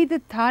దావీదు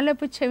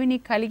తాళపు చెవిని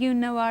కలిగి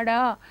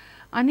ఉన్నవాడా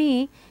అని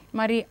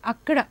మరి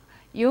అక్కడ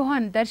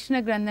యోహాన్ దర్శన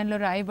గ్రంథంలో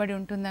రాయబడి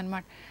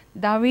ఉంటుందన్నమాట.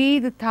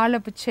 దావీదు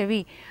తాళపు చెవి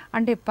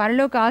అంటే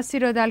పరలోక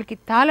ఆశీర్వాదాలకి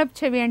తాళపు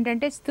చెవి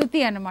ఏంటంటే స్తుతి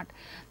అన్నమాట.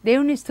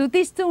 దేవుని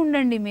స్తుతిస్తూ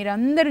ఉండండి.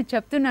 మీరందరూ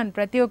చెప్తున్నాను,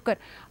 ప్రతి ఒక్కరు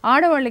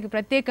ఆడవాళ్ళకి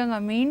ప్రత్యేకంగా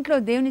మీ ఇంట్లో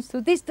దేవుని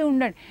స్తుతిస్తూ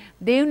ఉండండి.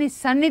 దేవుని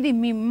సన్నిధి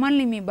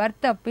మిమ్మల్ని, మీ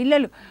భర్త,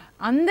 పిల్లలు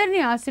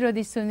అందరినీ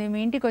ఆశీర్వదిస్తుంది.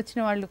 మీ ఇంటికి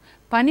వచ్చిన వాళ్ళు,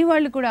 పని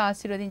వాళ్ళు కూడా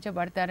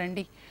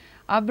ఆశీర్వదించబడతారండి.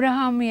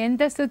 అబ్రహాం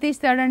ఎంత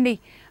స్తుతిస్తాడండి.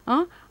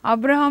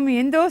 అబ్రహాం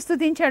ఎంతో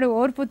స్తుతించాడు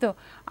ఓర్పుతో.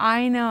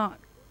 ఆయన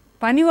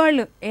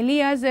పనివాళ్ళు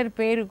ఎలియాజర్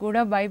పేరు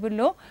కూడా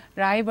బైబిల్లో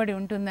రాయబడి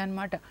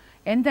ఉంటుందన్నమాట.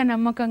 ఎంత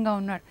నమ్మకంగా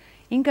ఉన్నాడు.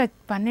 ఇంకా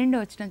 12వ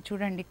వచనం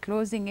చూడండి,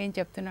 క్లోజింగ్ ఏం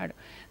చెప్తున్నాడు.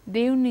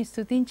 దేవుణ్ణి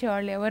స్తుతించే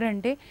వాళ్ళు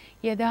ఎవరంటే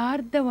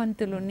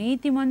యథార్థవంతులు,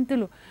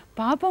 నీతిమంతులు.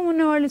 పాపం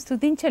ఉన్నవాళ్ళు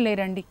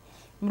స్తుతించలేరండి.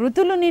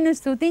 మృతులు నిన్ను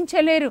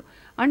స్తుతించలేరు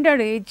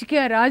అంటాడు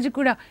హిజ్కియా రాజు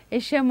కూడా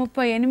యెషయా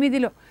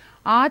 38లో.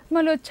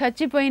 ఆత్మలో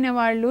చచ్చిపోయిన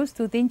వాళ్ళు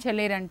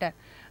స్తుతించలేరంటారు.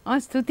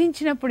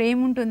 స్తుతించినప్పుడు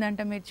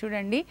ఏముంటుందంట మీరు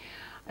చూడండి,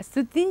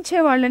 స్తుతించే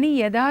వాళ్ళని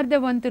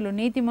యథార్థవంతులు,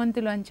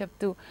 నీతిమంతులు అని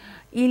చెప్తూ,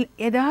 ఈ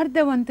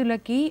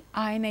యథార్థవంతులకి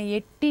ఆయన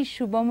ఎట్టి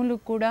శుభములు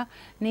కూడా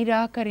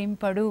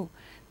నిరాకరింపడు.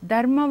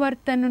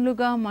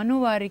 ధర్మవర్తనులుగా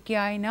మనువారికి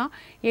ఆయన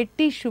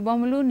ఎట్టి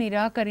శుభములు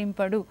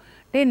నిరాకరింపడు.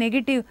 అంటే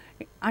నెగిటివ్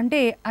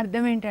అంటే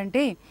అర్థం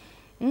ఏంటంటే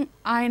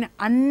ఆయన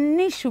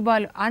అన్ని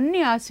శుభాలు, అన్ని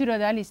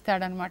ఆశీర్వాదాలు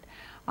ఇస్తాడనమాట.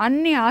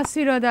 అన్ని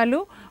ఆశీర్వాదాలు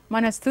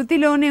మన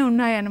స్థుతిలోనే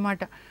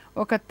ఉన్నాయన్నమాట.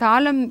 ఒక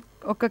తాళం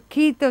ఒక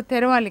కీతో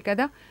తెరవాలి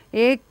కదా,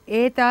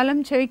 ఏ తాళం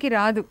చెవికి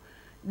రాదు,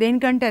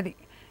 దేనికంటే అది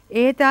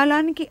ఏ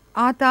తాళానికి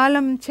ఆ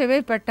తాళం చెవే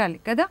పెట్టాలి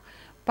కదా.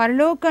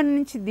 పరలోకం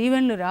నుంచి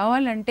దీవెనలు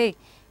రావాలంటే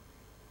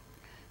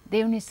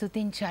దేవుని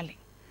స్తుతించాలి.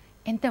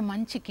 ఎంత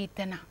మంచి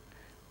కీర్తన,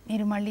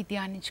 మీరు మళ్ళీ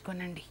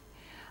ధ్యానించుకోనండి.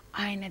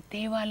 ఆయన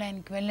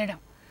దేవాలయానికి వెళ్ళడం,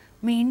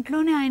 మీ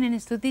ఇంట్లోనే ఆయనని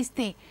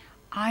స్తుతిస్తే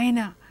ఆయన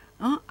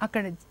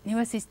అక్కడ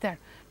నివసిస్తాడు.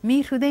 మీ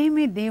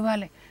హృదయమే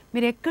దేవాలయం.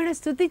 మీరు ఎక్కడ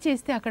స్తుతి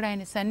చేస్తే అక్కడ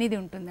ఆయన సన్నిధి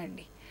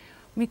ఉంటుందండి.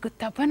 మీకు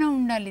తపన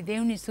ఉండాలి,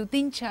 దేవుని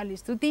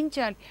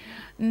స్తుతించాలి.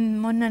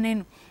 మొన్న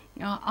నేను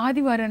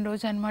ఆదివారం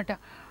రోజు అనమాట,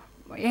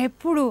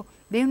 ఎప్పుడు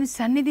దేవుని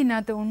సన్నిధి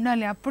నాతో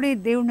ఉండాలి, అప్పుడే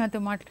దేవుడు నాతో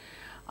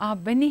ఆ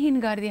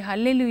బెన్నిహిన్ గారిది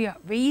హల్లెలూయా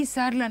 1000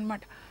 సార్లు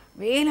అనమాట,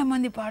 1000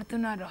 మంది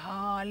పాడుతున్నారు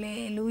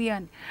హల్లెలూయా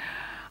అని.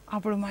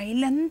 అప్పుడు మా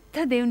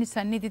ఇల్లంతా దేవుని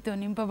సన్నిధితో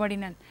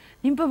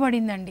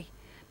నింపబడిందండి.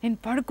 నేను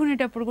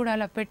పడుకునేటప్పుడు కూడా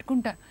అలా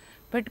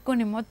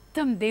పెట్టుకొని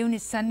మొత్తం దేవుని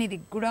సన్నిధి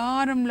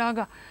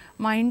గుడారంలాగా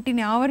మా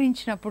ఇంటిని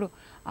ఆవరించినప్పుడు,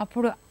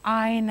 అప్పుడు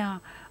ఆయన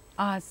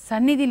ఆ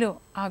సన్నిధిలో,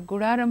 ఆ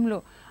గుడారంలో,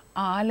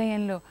 ఆ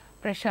ఆలయంలో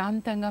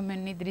ప్రశాంతంగా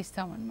మేము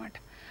నిద్రిస్తామన్నమాట.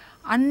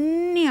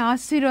 అన్ని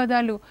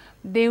ఆశీర్వాదాలు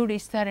దేవుడు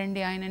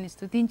ఇస్తారండి ఆయనని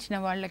స్తుతించిన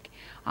వాళ్ళకి.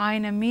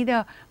 ఆయన మీద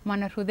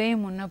మన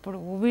హృదయం ఉన్నప్పుడు,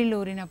 ఉవ్విళ్ళు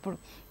ఊరినప్పుడు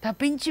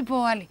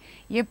తప్పించిపోవాలి.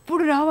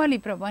 ఎప్పుడు రావాలి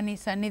ప్రభా నీ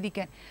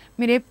సన్నిధికి?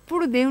 మీరు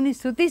ఎప్పుడు దేవుని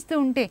స్తుతిస్తూ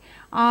ఉంటే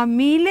ఆ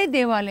మీలే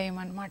దేవాలయం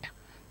అన్నమాట.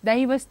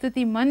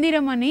 దైవస్తుతి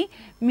మందిరం అని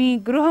మీ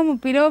గృహము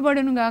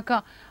పిలువబడును గాక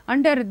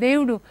అంటారు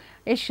దేవుడు.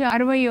 యెషయా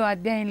 60వ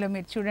అధ్యాయంలో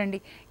మీరు చూడండి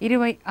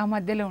 20 ఆ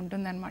మధ్యలో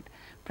ఉంటుందన్నమాట.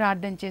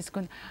 ప్రార్థన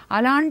చేసుకుంది.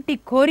 అలాంటి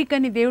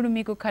కోరికని దేవుడు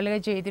మీకు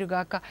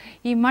కలగజేయుదురుగాక.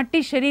 ఈ మట్టి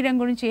శరీరం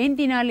గురించి ఏం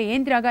తినాలి,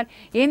 ఏం త్రాగాలి,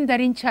 ఏం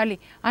ధరించాలి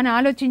అని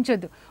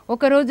ఆలోచించొద్దు.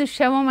 ఒకరోజు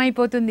శవం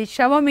అయిపోతుంది,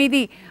 శవం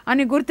ఇది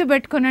అని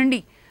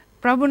గుర్తుపెట్టుకోనండి.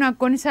 ప్రభు నాకు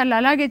కొన్నిసార్లు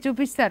అలాగే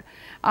చూపిస్తారు.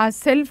 ఆ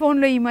సెల్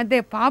ఫోన్లో ఈ మధ్య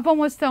పాపం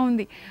వస్తూ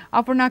ఉంది.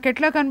 అప్పుడు నాకు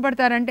ఎట్లా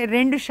కనపడతారంటే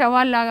 2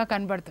 శవాల్లాగా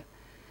కనపడతారు.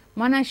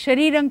 మన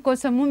శరీరం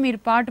కోసము మీరు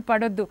పాటు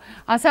పడొద్దు.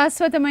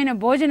 అశాశ్వతమైన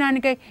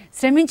భోజనానికై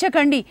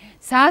శ్రమించకండి,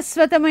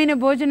 శాశ్వతమైన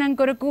భోజనం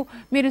కొరకు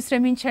మీరు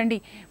శ్రమించండి.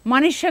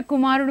 మనుష్య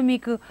కుమారుడు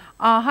మీకు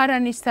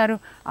ఆహారాన్ని ఇస్తారు,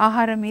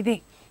 ఆహారం ఇదే.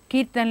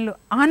 కీర్తనలు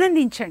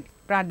ఆనందించండి.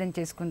 ప్రార్థన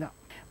చేసుకుందాం.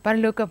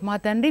 పరలోకపు మా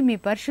తండ్రి, మీ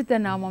పరిశుద్ధ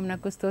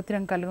నామమునకు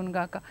స్తోత్రం కలుగును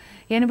గాక.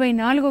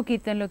 84వ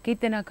కీర్తనలో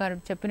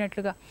కీర్తనాకారుడు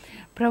చెప్పినట్లుగా,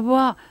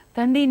 ప్రభువా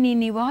తండ్రి నీ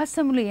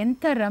నివాసములు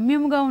ఎంత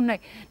రమ్యముగా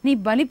ఉన్నాయి. నీ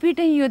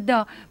బలిపీఠం యొద్ద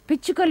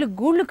పిచ్చుకలు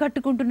గూళ్ళు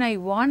కట్టుకుంటున్నాయి,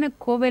 వాన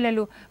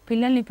కోవెలలు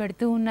పిల్లల్ని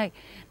పెడుతూ ఉన్నాయి.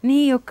 నీ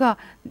యొక్క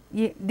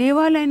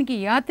దేవాలయానికి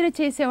యాత్ర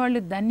చేసేవాళ్ళు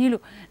ధన్యులు.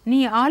 నీ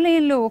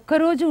ఆలయంలో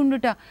ఒక్కరోజు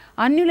ఉండుట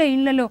అన్యుల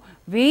ఇళ్లలో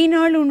 1000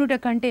 నాళ్ళు ఉండుట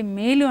కంటే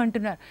మేలు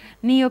అంటున్నారు.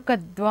 నీ యొక్క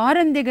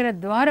ద్వారం దగ్గర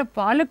ద్వార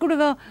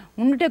పాలకుడుగా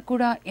ఉండుట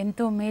కూడా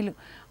ఎంతో మేలు.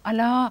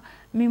 అలా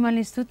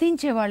మిమ్మల్ని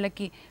స్తుతించే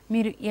వాళ్ళకి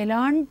మీరు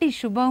ఎలాంటి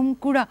శుభం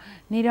కూడా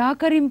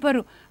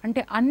నిరాకరింపరు,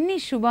 అంటే అన్ని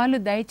శుభాలు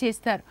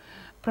దయచేస్తారు.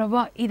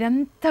 ప్రభా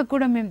ఇదంతా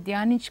కూడా మేము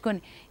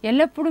ధ్యానించుకొని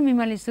ఎల్లప్పుడూ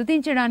మిమ్మల్ని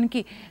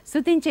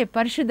స్తుతించే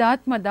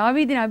పరిశుద్ధాత్మ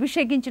దావీదుని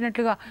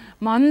అభిషేకించినట్లుగా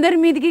మా అందరి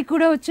మీదకి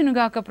కూడా వచ్చును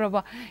గాక.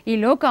 ప్రభా ఈ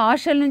లోక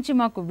ఆశల నుంచి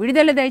మాకు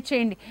విడుదల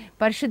దయచేయండి.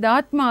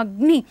 పరిశుద్ధాత్మ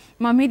అగ్ని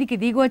మా మీదికి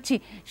దిగొచ్చి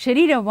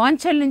శరీర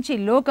వాంఛల నుంచి,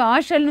 లోక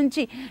ఆశల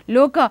నుంచి,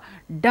 లోక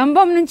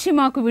డంబం నుంచి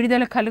మాకు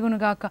విడుదల కలుగును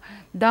గాక.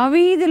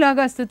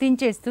 దావీదులాగా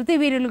స్తుతించే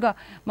స్తుతివీరులుగా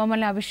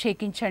మమ్మల్ని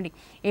అభిషేకించండి.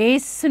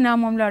 యేసు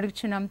నామంలో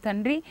అడుగుచున్నాం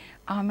తండ్రి,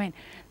 ఆమెన్.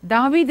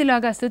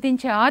 దావీదులాగా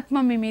స్తుతించే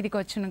ఆత్మ మీ మీదకి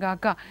వచ్చును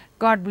గాక.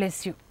 God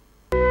bless you.